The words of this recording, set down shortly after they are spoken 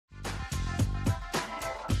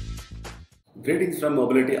Greetings from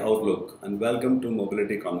Mobility Outlook and welcome to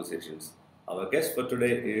Mobility Conversations. Our guest for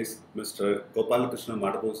today is Mr. Gopalakrishna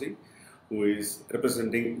Madabosi, who is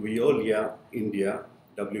representing Veolia India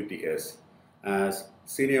WTS as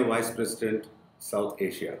Senior Vice President South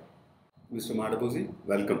Asia. Mr. Madabosi,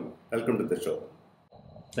 welcome. Welcome to the show.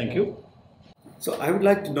 Thank you. So I would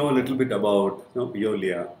like to know a little bit about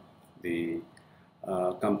Veolia, the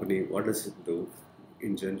company, what does it do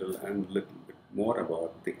in general, and a little bit more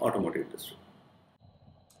about the automotive industry.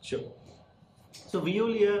 Sure. So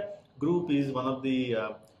Veolia Group is one of the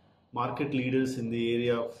market leaders in the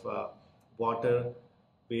area of water,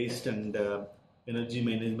 waste and energy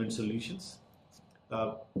management solutions.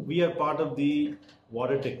 We are part of the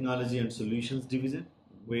Water Technology and Solutions division,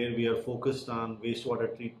 where we are focused on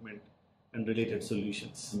wastewater treatment and related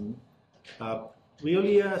solutions.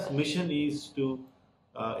 Veolia's mission is to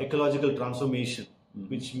ecological transformation,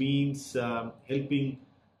 which means helping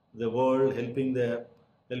the world, helping the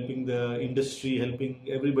industry, helping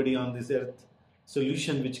everybody on this earth,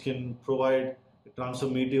 solution which can provide a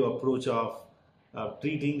transformative approach of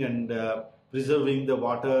treating and preserving the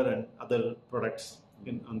water and other products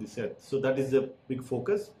on this earth. So that is the big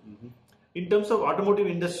focus. In terms of automotive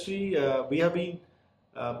industry, we have been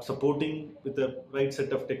supporting with the right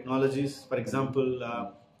set of technologies. For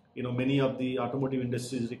example, many of the automotive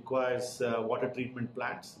industries requires water treatment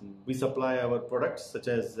plants. We supply our products such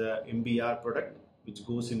as MBR product, which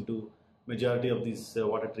goes into majority of these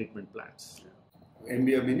water treatment plants.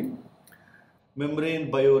 MBR meaning?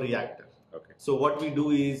 Membrane bioreactor. Okay. So what we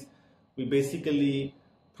do is we basically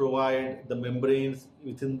provide the membranes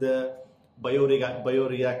within the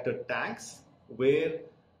bioreactor tanks, where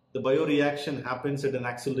the bioreaction happens at an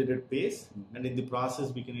accelerated pace, and in the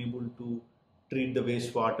process we can able to treat the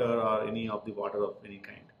wastewater or any of the water of any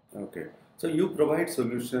kind. Okay. So you provide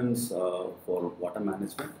solutions for water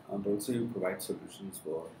management, and also you provide solutions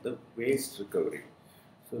for the waste recovery.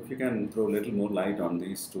 So if you can throw a little more light on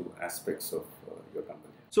these two aspects of your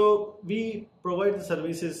company. So we provide the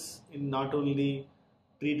services in not only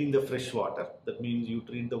treating the fresh water, that means you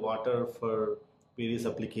treat the water for various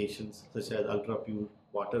applications such as ultra pure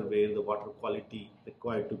water, where the water quality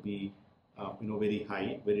required to be very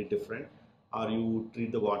high, very different, or you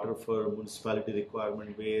treat the water for municipality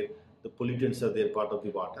requirement where the pollutants are there part of the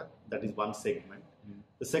water. That is one segment.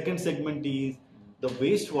 The second segment is the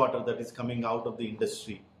wastewater that is coming out of the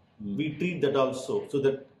industry. We treat that also, so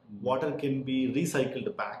that water can be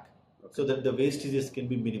recycled back, so that the wastages can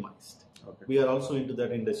be minimized. We are also into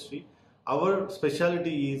that industry. Our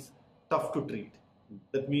specialty is tough to treat.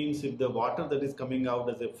 That means if the water that is coming out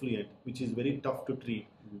as effluent, which is very tough to treat,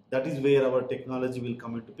 that is where our technology will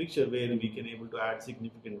come into picture, where we can able to add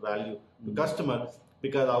significant value to customer,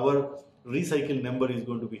 because our recycle number is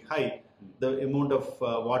going to be high. The amount of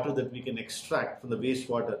water that we can extract from the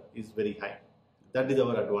wastewater is very high. That is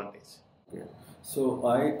our advantage. Okay. So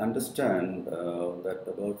I understand that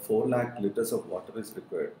about 4 lakh liters of water is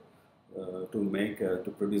required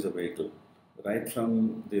to produce a vehicle, right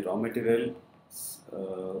from the raw material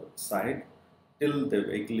side till the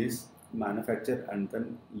vehicle is manufactured and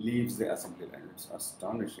then leaves the assembly line. It's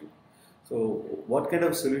astonishing. So what kind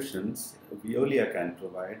of solutions Veolia can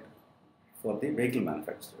provide for the vehicle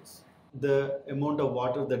manufacturers? The amount of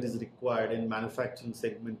water that is required in manufacturing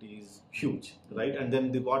segment is huge, right? And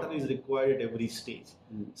then the water is required at every stage,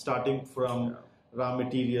 starting from raw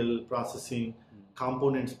material processing,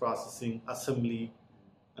 components processing, assembly,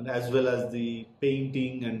 and as well as the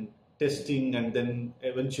painting and testing, and then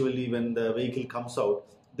eventually when the vehicle comes out,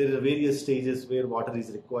 there are various stages where water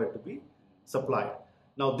is required to be supplied.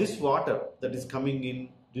 Now this water that is coming in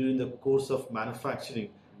during the course of manufacturing,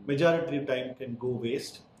 majority of time can go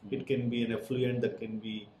waste. It can be an effluent that can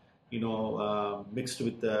be mixed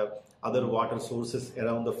with the other water sources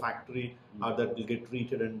around the factory, or that will get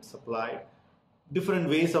treated and supplied. Different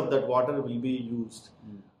ways of that water will be used.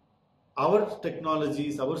 Our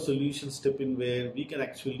technologies, our solutions step in where we can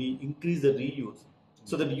actually increase the reuse,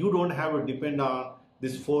 so that you don't have to depend on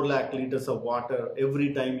this 4 lakh liters of water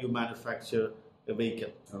every time you manufacture a vehicle.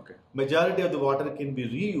 Okay. Majority of the water can be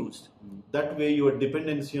reused. That way your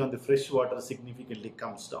dependency on the fresh water significantly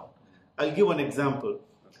comes down. I'll give one example.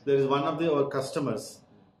 There is one of our customers,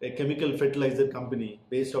 a chemical fertilizer company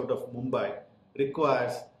based out of Mumbai,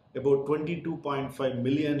 requires about 22.5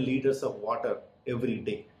 million liters of water every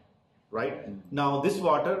day. Right? Now this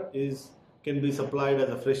water can be supplied as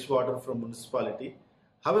a fresh water from municipality.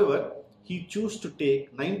 However, he chose to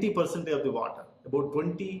take 90% of the water, about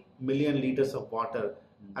 20 million liters of water,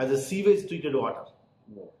 as a sewage treated water.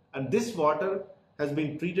 And this water has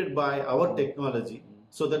been treated by our technology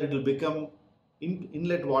so that it will become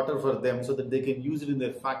inlet water for them so that they can use it in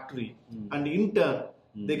their factory, and in turn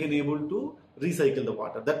they can able to recycle the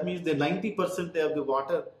water. That means the 90% of the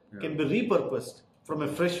water can be repurposed from a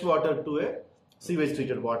fresh water to a sewage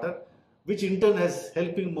treated water, which in turn is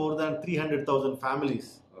helping more than 300,000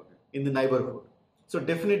 families in the neighborhood. So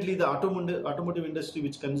definitely the automotive industry,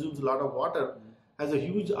 which consumes a lot of water, has a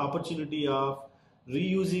huge opportunity of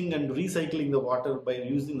reusing and recycling the water by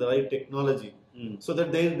using the right technology, so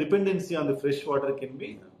that their dependency on the fresh water can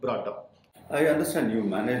be brought down. I understand you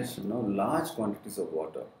manage large quantities of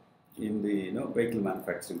water in the vehicle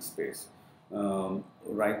manufacturing space,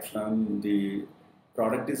 right from the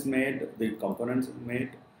product is made, the components is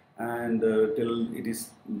made, and till it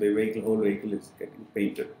is the whole vehicle is getting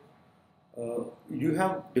painted. You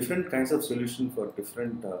have different kinds of solution for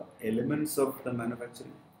different elements of the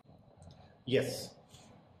manufacturing. Yes.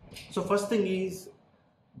 So first thing is,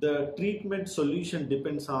 the treatment solution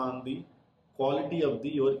depends on the quality of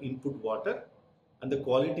your input water and the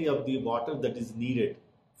quality of the water that is needed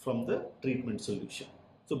from the treatment solution.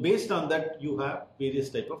 So based on that, you have various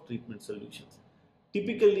type of treatment solutions.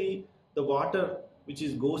 Typically, the water which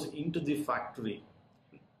goes into the factory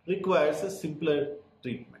requires a simpler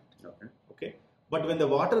treatment. Okay. But when the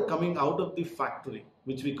water coming out of the factory,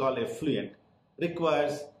 which we call effluent,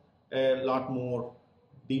 requires a lot more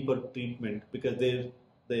deeper treatment, because the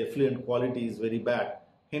effluent quality is very bad.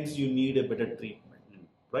 Hence, you need a better treatment,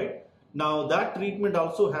 right? Now, that treatment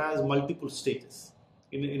also has multiple stages.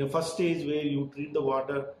 In a first stage, where you treat the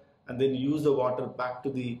water and then use the water back to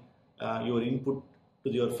the your input to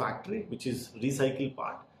your factory, which is recycled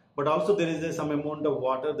part. But also there is some amount of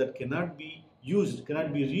water that cannot be used,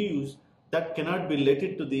 cannot be reused, that cannot be let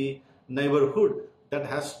it to the neighborhood, that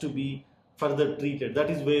has to be further treated. That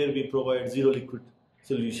is where we provide zero liquid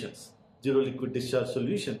solutions, zero liquid discharge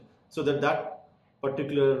solution, so that that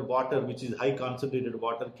particular water, which is high concentrated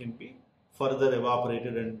water, can be further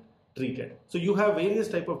evaporated and treated. So you have various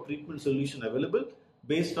type of treatment solution available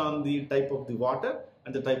based on the type of the water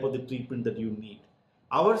and the type of the treatment that you need.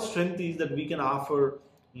 Our strength is that we can offer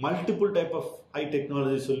multiple type of high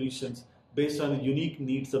technology solutions based on the unique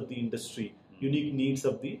needs of the industry, unique needs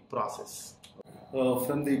of the process.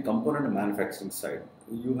 From the component manufacturing side,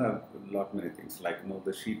 you have many things like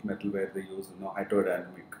the sheet metal, where they use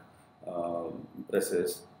hydrodynamic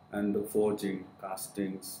presses, and forging,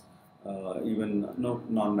 castings, even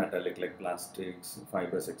non-metallic like plastics,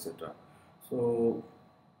 fibers, etc. So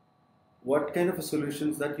what kind of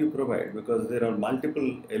solutions that you provide, because there are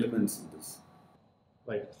multiple elements in this?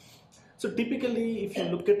 Right. So typically, if you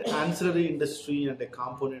look at ancillary industry and a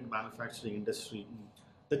component manufacturing industry,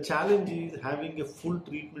 the challenge is having a full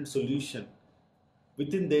treatment solution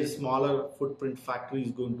within their smaller footprint factory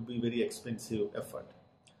is going to be very expensive effort.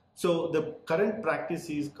 So the current practice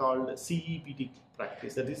is called CEPT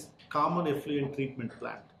practice, that is Common Effluent Treatment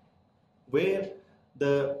Plant, where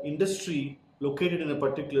the industry located in a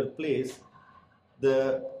particular place,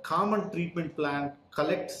 the common treatment plant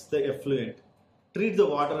collects the effluent, treat the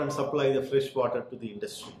water and supply the fresh water to the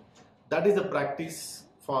industry. That is the practice,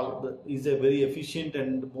 is a very efficient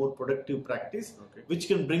and more productive practice, which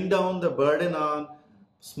can bring down the burden on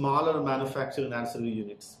smaller manufacturing ancillary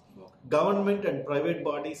units. Government and private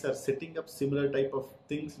bodies are setting up similar type of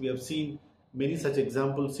things. We have seen many such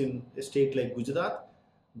examples in a state like Gujarat.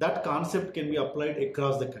 That concept can be applied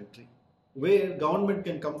across the country, where government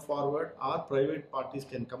can come forward or private parties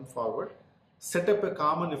can come forward, set up a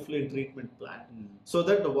common effluent treatment plant, so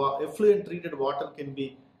that the effluent treated water can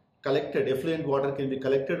be collected, effluent water can be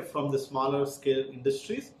collected from the smaller scale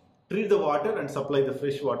industries, treat the water and supply the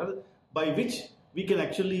fresh water, by which we can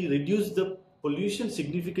actually reduce the pollution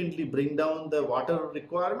significantly, bring down the water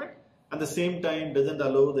requirement, and at the same time doesn't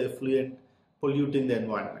allow the effluent polluting the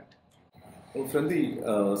environment. Well, from the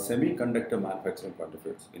semiconductor manufacturing point of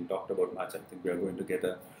view, we talked about much. I think we are going to get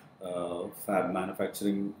a fab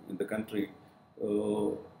manufacturing in the country.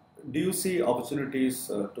 Do you see opportunities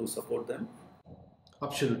to support them?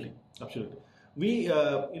 Absolutely, absolutely.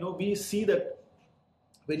 We see that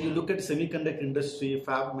when you look at semiconductor industry,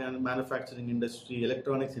 fab manufacturing industry,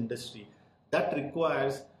 electronics industry, that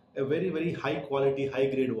requires a very, very high quality, high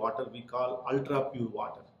grade water we call ultra pure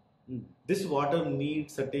water. This water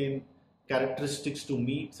needs certain characteristics to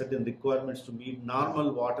meet, certain requirements to meet.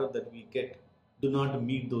 Normal water that we get do not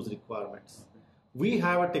meet those requirements. We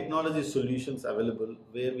have a technology solutions available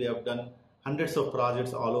where we have done hundreds of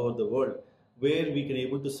projects all over the world, where we can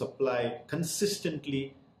able to supply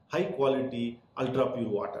consistently high quality ultra pure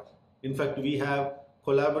water. In fact, we have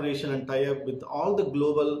collaboration and tie-up with all the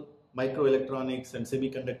global microelectronics and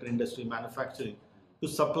semiconductor industry manufacturing to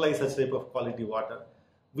supply such type of quality water.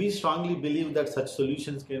 we strongly believe that such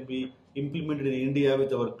solutions can be implemented in India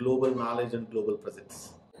with our global knowledge and global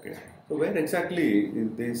presence. Okay. So where exactly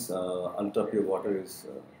is this ultra pure water is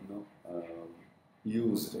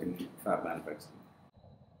used in fab manufacturing?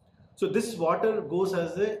 So this water goes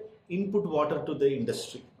as a input water to the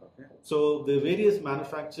industry. Okay. So the various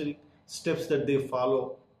manufacturing steps that they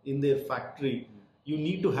follow in their factory, you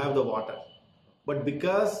need to have the water. But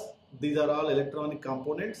because these are all electronic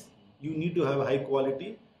components, you need to have high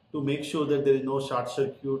quality to make sure that there is no short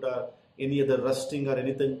circuit or any other rusting or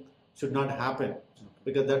anything should not happen,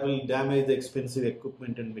 because that will damage the expensive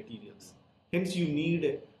equipment and materials. Hence you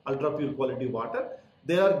need ultra pure quality water.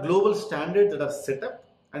 There are global standards that are set up,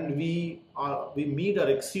 and we meet or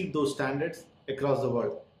exceed those standards across the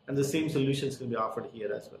world, and the same solutions can be offered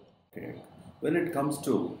here as well. Okay. When it comes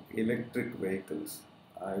to electric vehicles,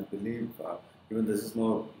 I believe even this is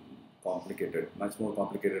more complicated, much more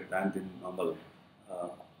complicated than the normal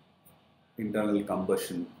internal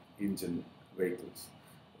combustion engine vehicles.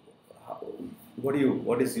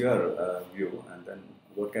 What is your view, and then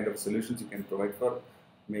what kind of solutions you can provide for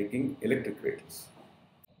making electric vehicles?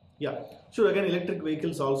 Yeah, sure. Again, electric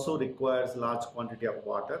vehicles also requires large quantity of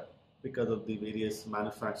water because of the various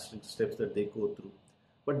manufacturing steps that they go through.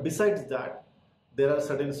 But besides that, there are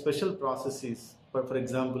certain special processes. For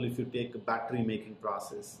example, if you take a battery making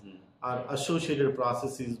process, or associated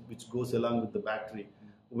processes which goes along with the battery,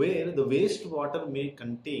 where the wastewater may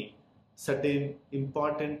contain certain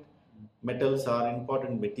important metals or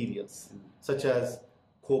important materials, such as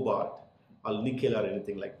cobalt or nickel or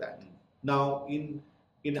anything like that. Now, in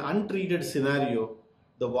untreated scenario,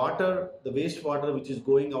 the wastewater which is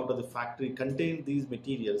going out of the factory contains these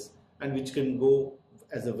materials and which can go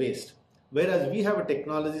as a waste. Whereas we have a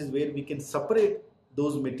technologies where we can separate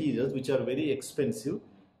those materials which are very expensive,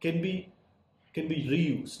 can be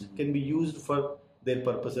reused, can be used for their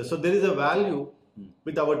purposes. So there is a value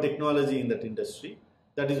with our technology in that industry.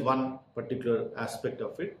 That is one particular aspect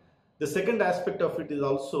of it. The second aspect of it is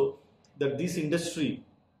also that this industry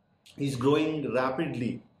is growing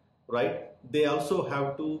rapidly, right? They also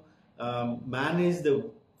have to manage the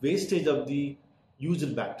wastage of the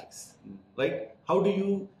used batteries, right? How do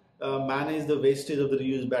you manage the wastage of the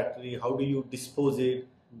reused battery? How do you dispose it?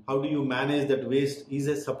 How do you manage that waste is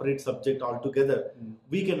a separate subject altogether.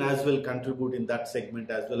 We can as well contribute in that segment,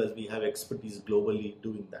 as well as we have expertise globally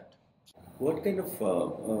doing that. What kind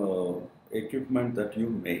of equipment that you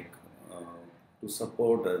make to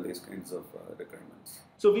support these kinds of requirements?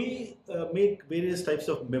 So we make various types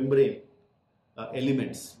of membrane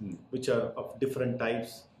elements, which are of different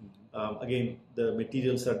types. Again, the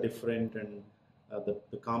materials are different, and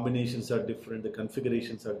the combinations are different, the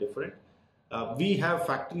configurations are different. We have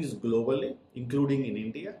factories globally, including in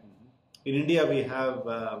India. In India, we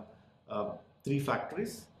have 3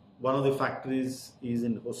 factories. One of the factories is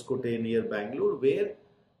in Hosakote near Bengaluru, where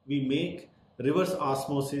we make reverse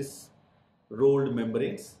osmosis rolled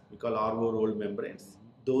membranes. We call RO rolled membranes.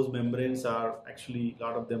 Those membranes are actually, a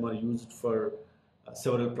lot of them are used for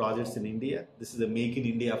several projects in India. This is a Make in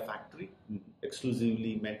India factory,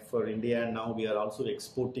 exclusively meant for India, and now we are also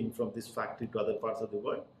exporting from this factory to other parts of the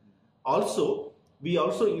world. Also, we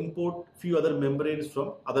also import few other membranes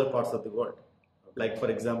from other parts of the world, like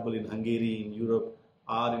for example in Hungary, in Europe,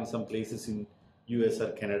 or in some places in US or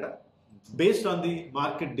Canada. Based on the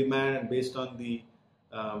market demand and based on the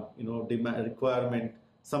demand requirement,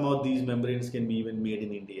 some of these membranes can be even made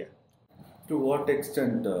in India. To what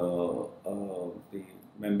extent the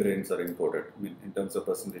membranes are imported? I mean, in terms of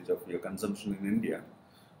percentage of your consumption in India,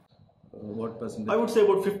 what percentage? I would say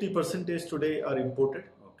about 50% today are imported.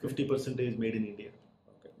 50% is made in India,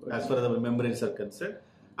 as far as the membranes are concerned.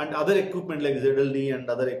 And other equipment like ZLD and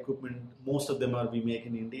other equipment, most of them we make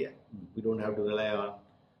in India. We don't have to rely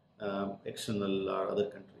on external or other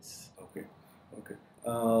countries. Okay.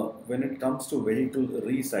 When it comes to vehicle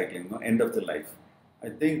recycling, end of the life, I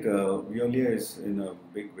think Veolia is in a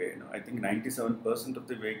big way. I think 97% of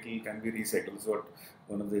the vehicle can be recycled, is what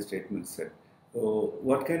one of the statements said. So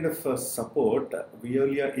what kind of support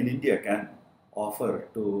Veolia in India can offer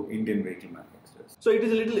to Indian vehicle manufacturers? So it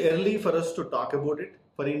is a little early for us to talk about it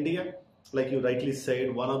for India. Like you rightly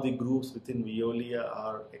said, one of the groups within Veolia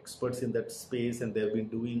are experts in that space, and they have been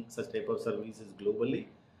doing such type of services globally.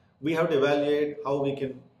 We have to evaluate how we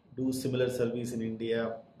can do similar service in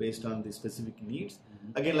India based on the specific needs.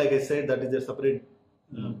 Again, like I said, that is a separate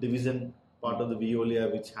division, part of the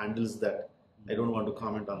Veolia, which handles that. I don't want to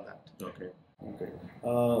comment on that. Okay.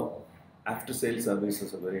 After sales service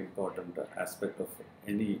is a very important aspect of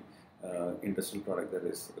any industrial product that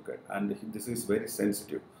is required, and this is very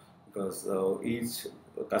sensitive because each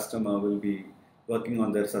customer will be working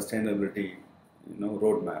on their sustainability,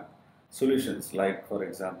 roadmap. Solutions like, for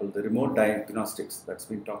example, the remote diagnostics that's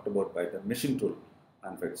been talked about by the machine tool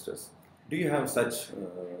manufacturers. Do you have such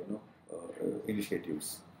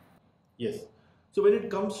initiatives? Yes. So when it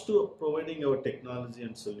comes to providing our technology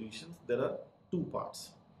and solutions, there are two parts.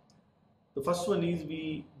 The first one is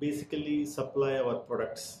we basically supply our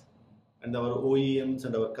products and our OEMs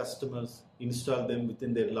and our customers install them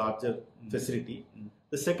within their larger facility.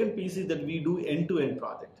 The second piece is that we do end-to-end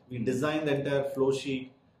project. We design the entire flow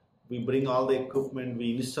sheet, we bring all the equipment,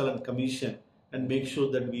 we install and commission and make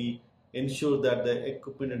sure that we ensure that the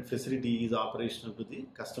equipment and facility is operational to the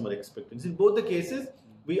customer expectations. In both the cases,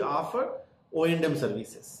 we offer O&M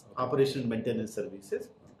services, operation and maintenance services.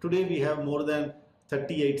 Today we have more than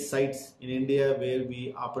 38 sites in India where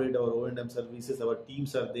we operate our O&M services. Our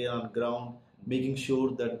teams are there on ground, making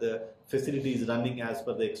sure that the facility is running as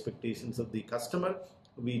per the expectations of the customer.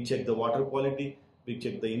 We check the water quality, we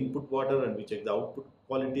check the input water, and we check the output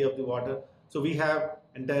quality of the water. So we have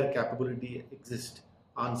entire capability exist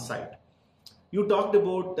on site. You talked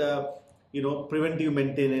about preventive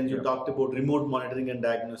maintenance. You talked about remote monitoring and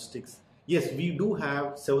diagnostics. Yes, we do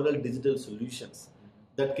have several digital solutions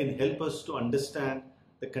that can help us to understand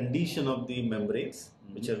the condition of the membranes,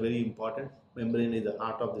 which are very important. Membrane is the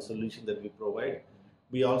heart of the solution that we provide.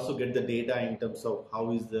 We also get the data in terms of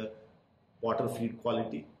how is the water feed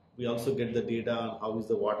quality. We also get the data on how is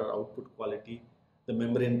the water output quality, the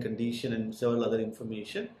membrane condition, and several other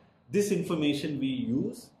information. This information we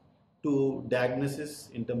use to diagnosis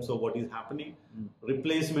in terms of what is happening.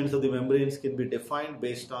 Replacements of the membranes can be defined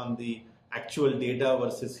based on the actual data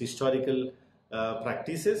versus historical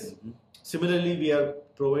practices. Similarly, we are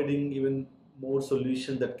providing even more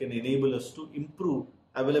solutions that can enable us to improve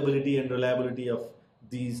availability and reliability of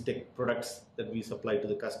these tech products that we supply to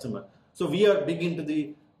the customer. So we are big into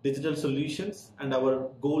the digital solutions, and our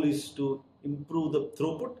goal is to improve the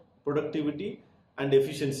throughput, productivity, and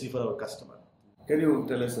efficiency for our customer. Can you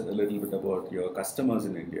tell us a little bit about your customers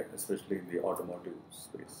in India, especially in the automotive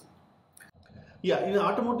space? Yeah, in the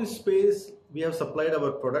automotive space, we have supplied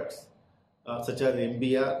our products such as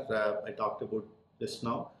MBR, I talked about just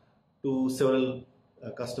now, to several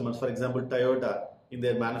customers. For example, Toyota, in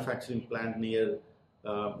their manufacturing plant near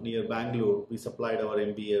Bengaluru, we supplied our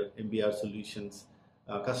MBR solutions.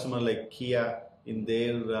 Customer like Kia, in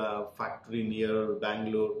their factory near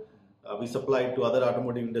Bengaluru, we supplied to other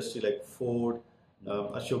automotive industry like Ford,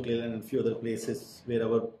 Ashok Leyland, and a few other places where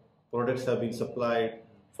our products have been supplied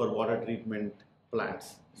for water treatment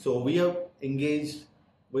plants. So we have engaged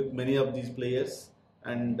with many of these players,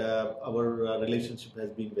 and our relationship has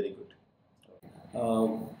been very good.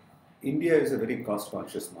 India is a very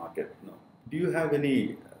cost-conscious market. No? Do you have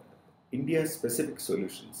any India-specific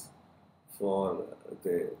solutions for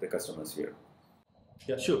the customers here?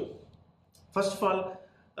 Yeah, sure. First of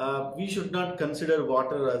all, we should not consider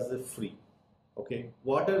water as a free. Okay,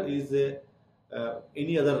 water is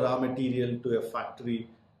any other raw material to a factory,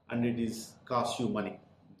 and it is costs you money.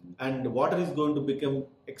 And water is going to become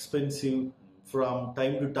expensive from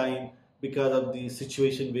time to time because of the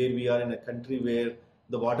situation where we are in a country where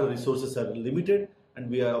the water resources are limited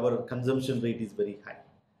and our consumption rate is very high.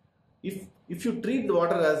 If you treat the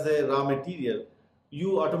water as a raw material,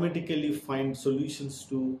 you automatically find solutions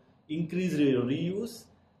to increase your reuse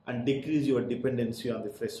and decrease your dependency on the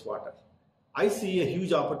fresh water. I see a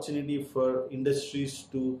huge opportunity for industries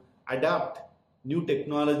to adapt new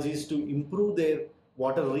technologies to improve their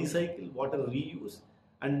water recycle, water reuse,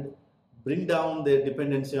 and bring down their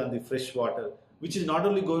dependency on the fresh water, which is not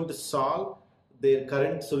only going to solve their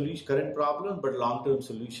current problem, but long-term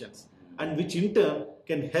solutions, and which in turn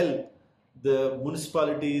can help the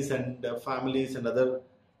municipalities and families and other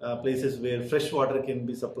places where fresh water can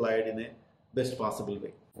be supplied in a best possible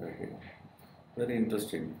way. Okay. Very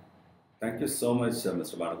interesting. Thank you so much,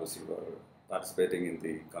 Mr. Banagosi, for participating in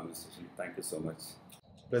the conversation. Thank you so much.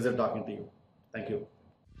 Pleasure talking to you. Thank you.